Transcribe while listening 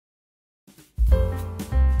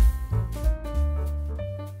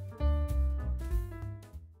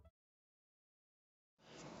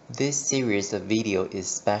This series of video is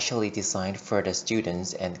specially designed for the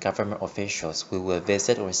students and government officials who will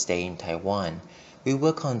visit or stay in Taiwan. We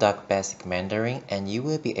will conduct basic Mandarin and you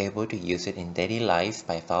will be able to use it in daily life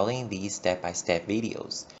by following these step-by-step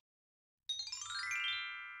videos.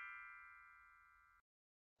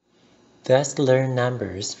 Let's learn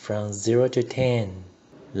numbers from 0 to 10.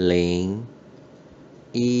 0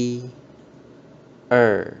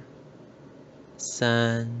 1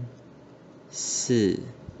 2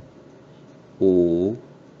 3 4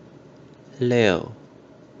 5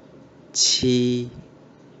 6 7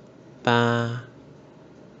 8 9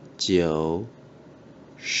 10.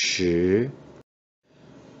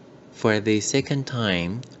 For the second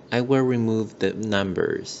time, I will remove the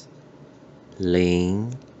numbers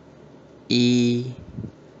 0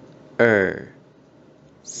 1 2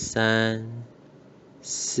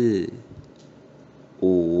 3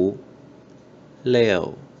 4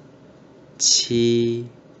 5 6 7 8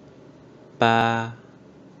 9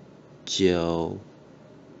 10.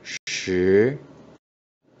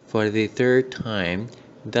 For the third time,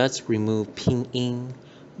 let's remove pinyin.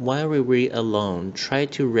 While we read alone, try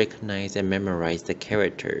to recognize and memorize the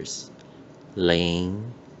characters. 0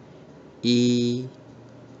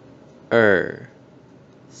 1 2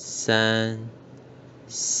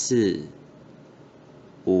 3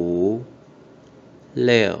 4 5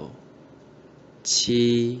 6 7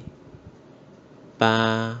 8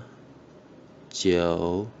 9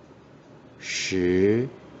 10.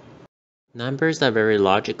 Numbers are very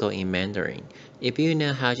logical in Mandarin. If you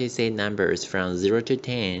know how to say numbers from 0 to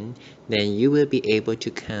 10, then you will be able to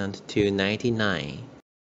count to 99.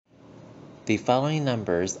 The following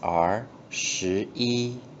numbers are 11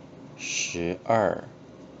 12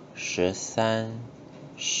 13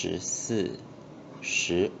 14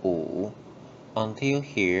 15. Until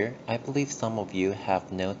here, I believe some of you have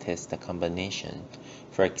noticed the combination.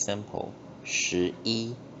 For example,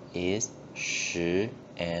 11 is 10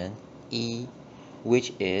 and 1,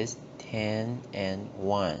 which is 10 and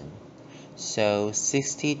 1. So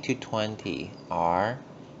 60 to 20 are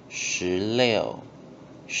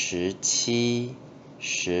 16 17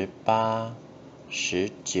 18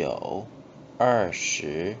 19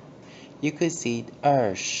 20. You could see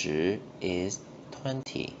 20 is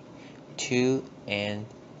 20, 2 and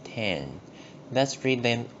 10. Let's read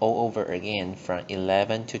them all over again from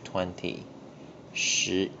 11 to 20.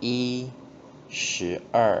 11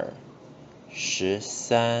 12 13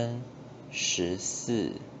 14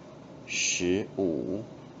 15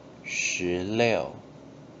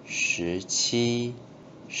 16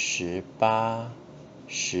 17 18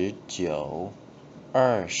 19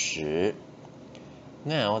 20.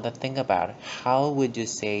 Now let's think about how would you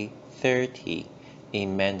say 30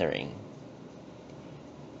 in Mandarin.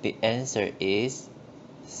 The answer is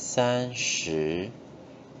 30.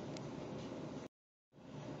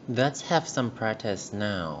 Let's have some practice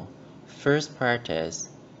now. First practice,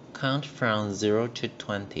 count from 0 to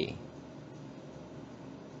 20.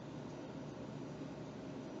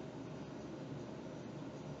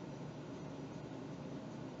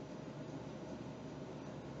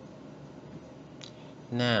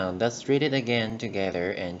 Now let's read it again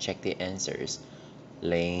together and check the answers.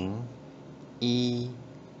 0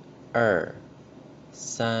 1 2 3 4 5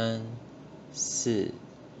 6 7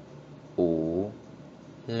 8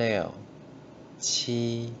 9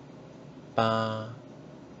 10 11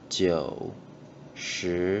 12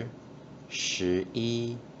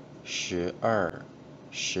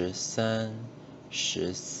 13 14 15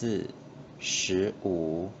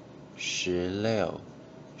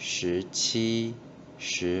 16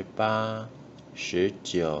 17 18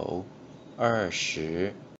 19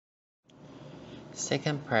 20.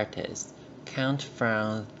 Second practice, count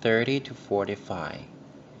from 30 to 45.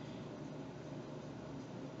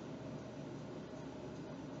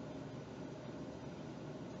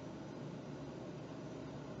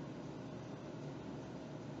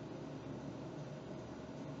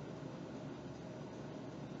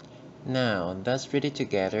 Now let's read it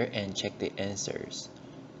together and check the answers.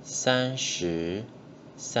 30 31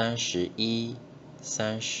 32 33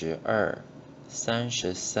 34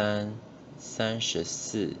 35 36 37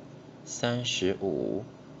 38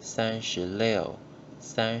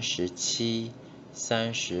 39 40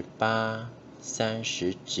 41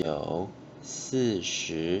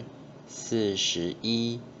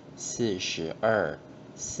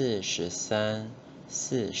 41 42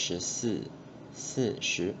 43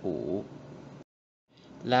 44 45.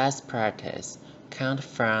 Last practice, count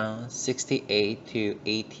from 68 to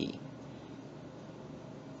 80.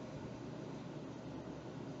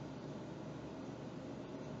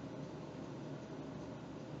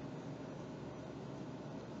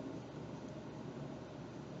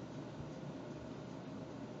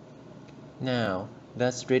 Now,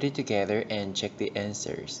 let's read it together and check the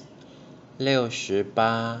answers.